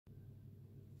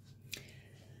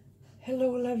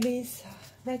Hello, lovelies.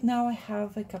 Right now I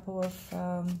have a couple of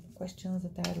questions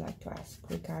that I'd like to ask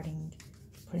regarding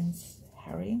Prince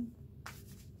Harry.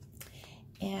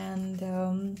 And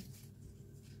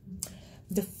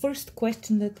the first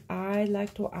question that I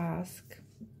like to ask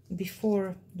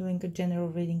before doing a general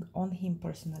reading on him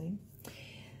personally,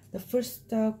 the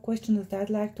first question that I'd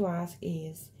like to ask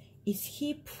is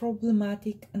he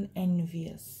problematic and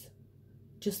envious,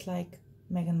 just like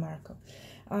Meghan Markle?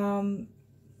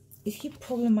 Is he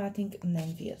problematic and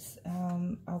envious?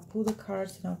 I'll pull the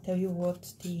cards and I'll tell you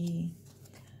what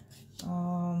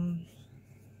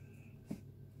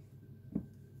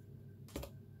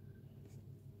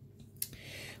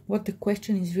the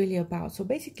question is really about. So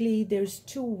basically there's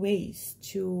two ways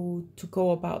to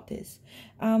go about this.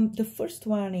 The first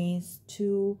one is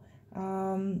to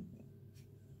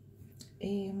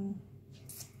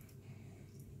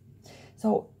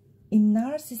so in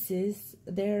narcissists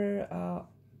there are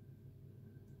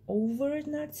overt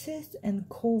narcissists and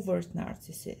covert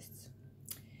narcissists.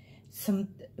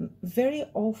 Very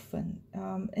often,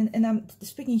 and I'm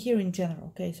speaking here in general,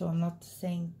 okay, so I'm not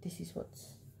saying this is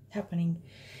what's happening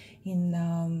in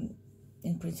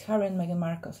Prince Harry and Meghan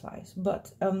Markle's lives,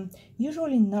 but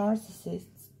usually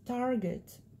narcissists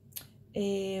target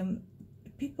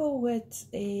people with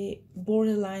a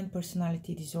borderline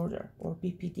personality disorder or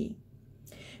BPD,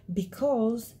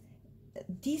 because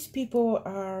these people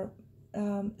are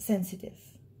sensitive.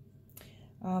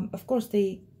 Of course,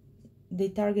 they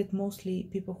target mostly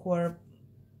people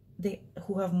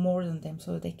who have more than them,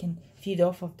 so they can feed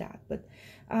off of that. But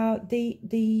they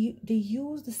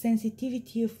use the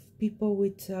sensitivity of people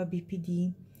with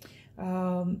BPD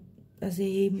as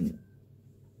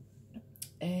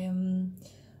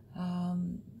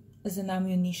an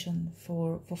ammunition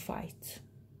for fight.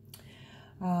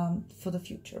 For the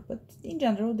future, but in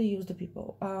general they use the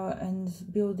people and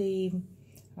build a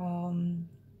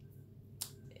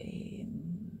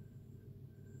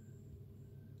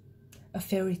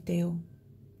fairy tale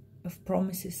of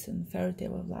promises and fairy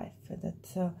tale of life, that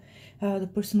the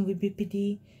person with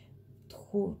BPD,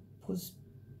 who's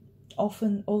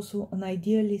often also an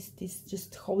idealist, is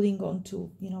just holding on to,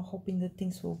 hoping that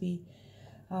things will be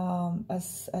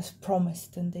as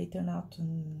promised, and they turn out to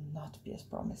not be as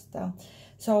promised.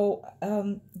 So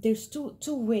there's two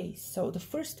ways. So the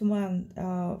first one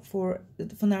for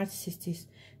narcissists is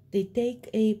they take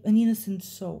an innocent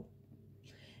soul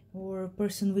or a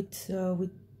person with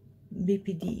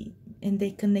BPD, and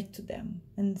they connect to them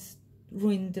and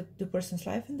ruin the person's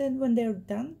life, and then when they're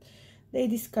done, they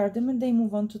discard them and they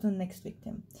move on to the next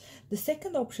victim. The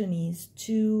second option is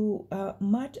to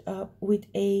match up with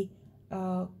a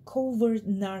covert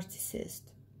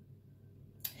narcissist.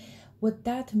 What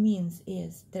that means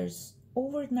is there's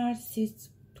overt narcissists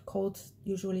called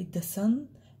usually the sun,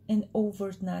 and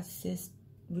overt narcissist,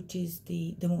 which is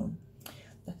the moon.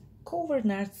 The covert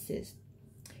narcissist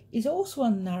is also a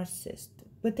narcissist,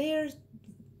 but they are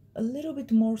a little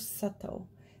bit more subtle.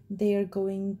 They are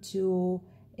going to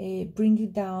bring you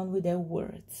down with their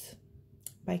words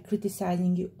by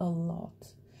criticizing you a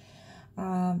lot.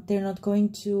 They're not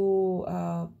going to,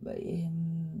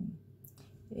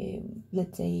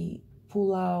 let's say,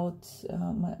 pull out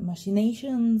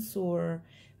machinations or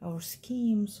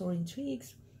schemes or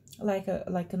intrigues like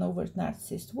an overt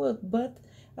narcissist would, but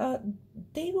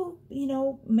they will,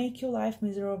 make your life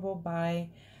miserable by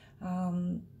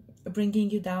bringing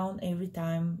you down every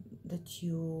time that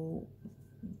you've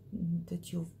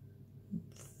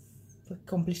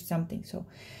accomplished something. So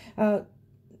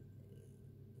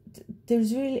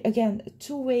there's really, again,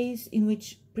 two ways in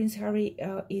which Prince Harry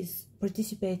is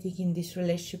participating in this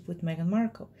relationship with Meghan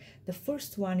Markle. The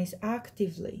first one is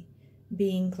actively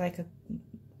being like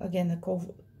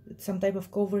some type of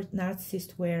covert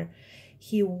narcissist, where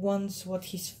he wants what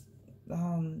his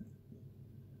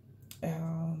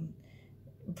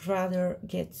brother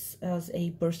gets as a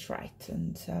birthright,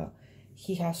 and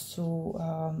he has to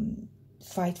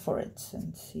fight for it,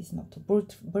 and it's not a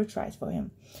birthright for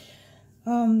him.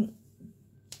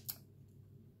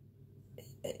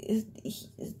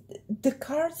 The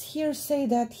cards here say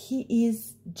that he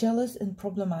is jealous and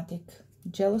problematic,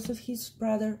 jealous of his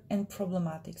brother and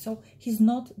problematic. So he's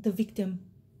not the victim.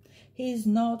 He is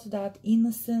not that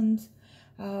innocent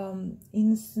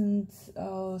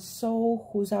soul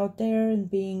who's out there and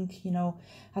being,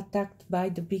 attacked by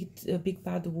the big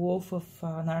bad wolf of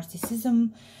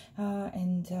narcissism,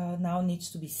 and now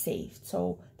needs to be saved.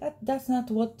 So that's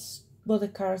not what the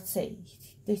cards say.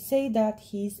 They say that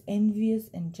he's envious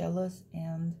and jealous,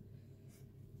 and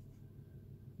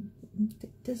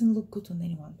it doesn't look good on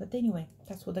anyone. But anyway,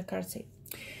 that's what the cards say.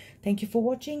 Thank you for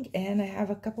watching, and I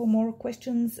have a couple more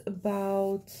questions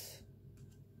about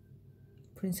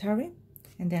Prince Harry,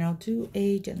 and then I'll do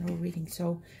a general reading.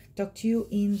 So talk to you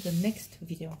in the next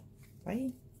video.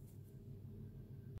 Bye.